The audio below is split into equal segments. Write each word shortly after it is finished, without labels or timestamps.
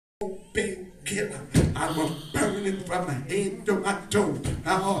painkiller. I was burning from my head to my toe.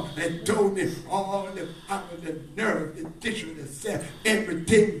 They told me all the nerve, the tissue, the cell,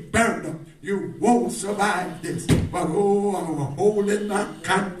 everything burned up. You won't survive this. But oh, I was holding my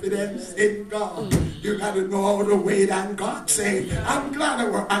confidence in God. You got to know all the way that God said. I'm glad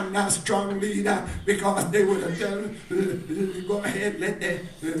I'm not a strong leader, because they would have told me, go ahead, let that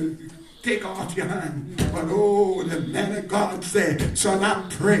take off your hand. But oh, the man of God said, son, I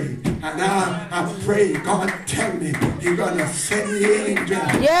pray. And I pray, God tell me, you're going to send the angel.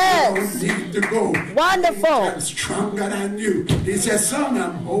 Yes. You don't need to go. Wonderful. I'm stronger than you. He said, son,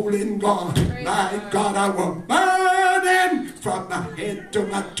 I'm holding God. My God, I was burning from my head to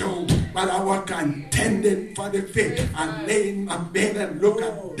my toe. But I was contending for the faith. I lay in my bed and look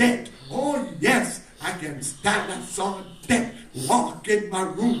at death. Oh, yes, I can stand. I saw death walk in my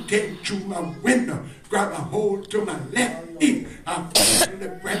room, came through my window, grab a hold to my left ear. I felt the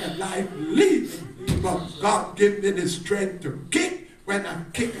breath of life leaving. But God gave me the strength to kick. When I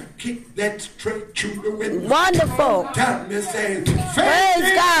kick that straight through the window. Wonderful. Tell me, saying,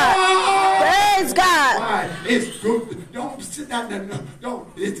 praise God. Praise God. Why? It's good. Don't sit down there. No.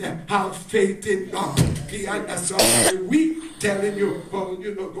 It's have faith in God. He understands weak, telling you, well,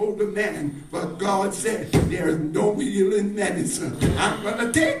 go to man. But God said, there is no healing medicine. I'm going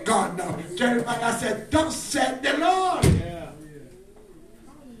to take God now. Jeremiah said, thus said the Lord.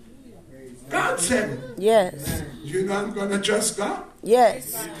 God said it. Yes. I'm going to trust God.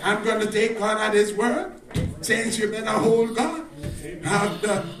 Yes. I'm going to take God at His word. Saints, you better hold God. Have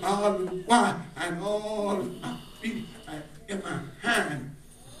the why and all my feet in my hand,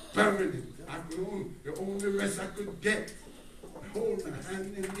 burning. The only rest I could get, hold my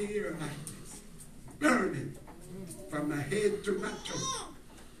hand in the air like this, burning from my head to my toe.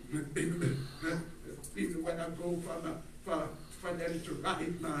 People, when I go for them to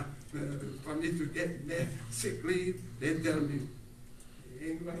write for me to get their sick leave, they tell me,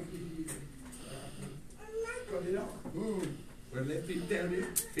 ain't going to be here. Cut it off. Well, let me tell you,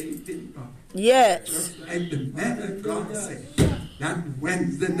 faith in God. Yes. Just like the man of God said, that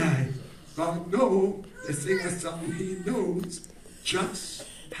Wednesday night, God knows, they sing a song, He knows just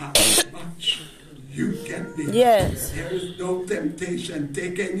how much you can be. Yes. There is no temptation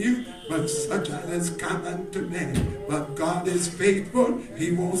taking you, but such as is common to men. But God is faithful.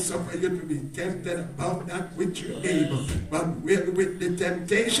 He won't suffer you to be tempted above that which you're able. But will with the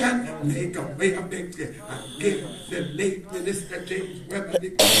temptation make a way of victory. And give the late minister James Weber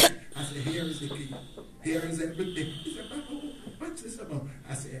the key. I said, here is the key. Here is everything. He said, but what's this about?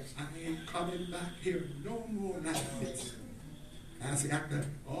 I said, I ain't coming back here no more like this. I said, after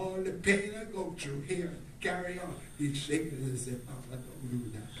all the pain I go through here, carry on. He shaking and said, Papa, don't do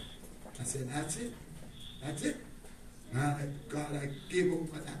that. I said, that's it. That's it. My God, I gave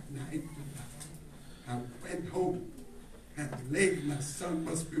over that night. I went home and late. My son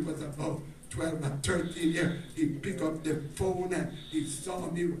was about 12 or 13 years. He picked up the phone and he saw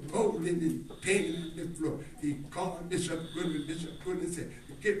me rolling in pain on the floor. He called Bishop Goodwin. Bishop Goodwin said,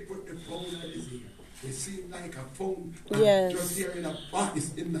 the kid put the phone at his ear. It seemed like a phone. Yes. Just hearing a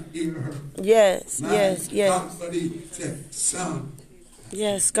voice in the ear. Yes, My yes. God, but he said, son.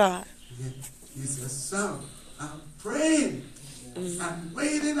 Yes, God. He said, son, I'm praying. I'm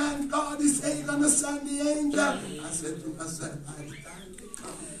waiting on God. He said, he's going to send the angel. I said to myself, by the time they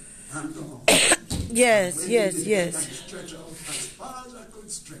come, I'm gone. Yes, yes. I stretch out as far as I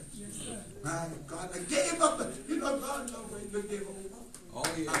could stretch. My God, I gave up. God knows when to give over. Oh,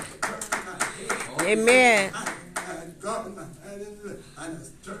 yeah. Amen. And God, my hand in it, and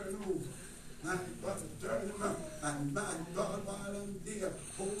it's turned over. My God, turn him up. And my God, while I'm there,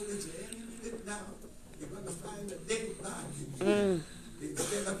 hold his hand in it now. You're going to find a dead body.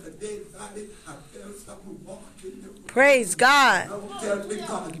 Instead of a dead body, I felt something walking. Praise God. Don't tell me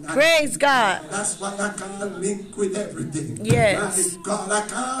God now. Praise God. That's why I can't link with everything. Yes. My God, I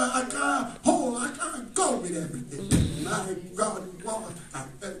can't go with everything. My God, I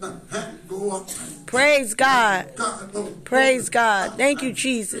felt my hand go up. Praise God. Praise God. Thank you,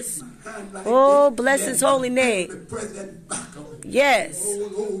 Jesus. Oh, bless His holy name. Yes.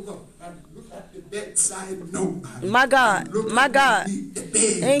 My God. My God.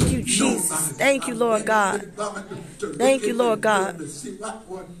 Thank you, Jesus. Thank you, Lord God. Thank you, Lord God. Praise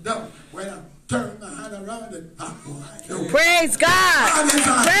God.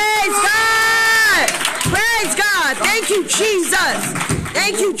 Praise God. Praise God. Thank you, Jesus.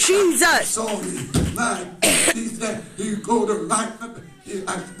 Thank you, Jesus. He said, you go to right.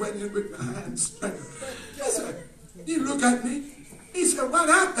 I went in with my hands spread. He looked at me. He said, what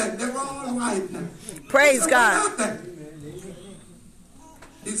happened? They were all right now. Praise God. What happened?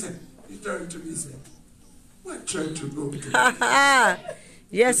 He said, He turned to me and said, what church you go to?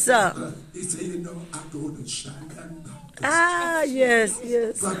 Yes, sir. He said, you know, I go to Shanghai. Yes,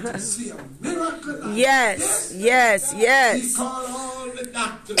 yes. But to see a miracle like Yes, this, yes, yes. he called all the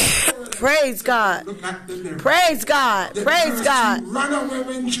doctors. Praise God. Look at the miracle. Praise God. The Praise nurse, God. she ran away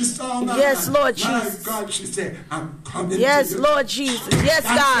when she saw my Yes, hand. Lord My Jesus. God, she said, I'm coming Yes, to you. Lord Jesus. Yes,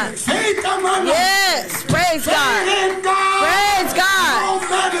 God. Faith, man. Yes. Praise God. Faith in God. Praise God. No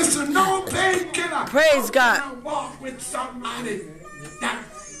medicine, no painkiller. Praise God. How can I walk with somebody that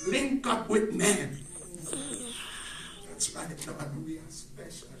link up with men? That's right, Lord. We are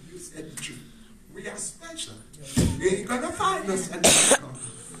special. You said the truth. We are special. You ain't gonna find us at every corner.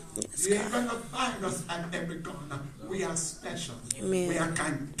 You ain't gonna find us at every corner. We are special. Amen. We are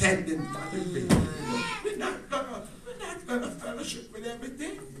contending for the faith. We're not gonna fellowship with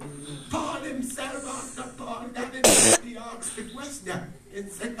everything. Paul himself, after Paul got in, he asked the question in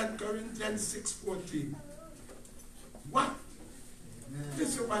 2 Corinthians 6:14. What?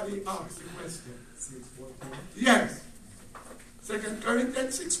 This is what he asked the question. 6:14. Yes. 2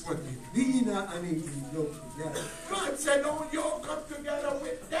 Corinthians 6:14. Be not unequally yoked together. God said, don't yoke up together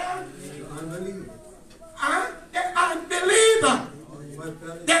with them. Unbeliever. And the unbeliever.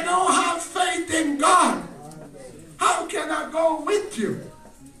 They don't have faith in God. How can I go with you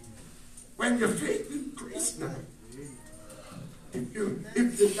when your faith increases now? If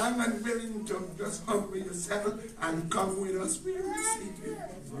you're young and willing to just humble yourself and come with us, we receive you.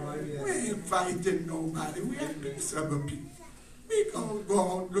 We ain't fighting nobody. We ain't peaceable people. We don't go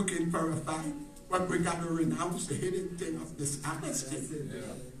out looking for a fight, but we got to renounce the hidden thing of dishonesty.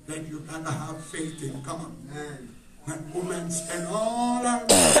 Then you got to have faith in God. When women spend all her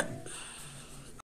life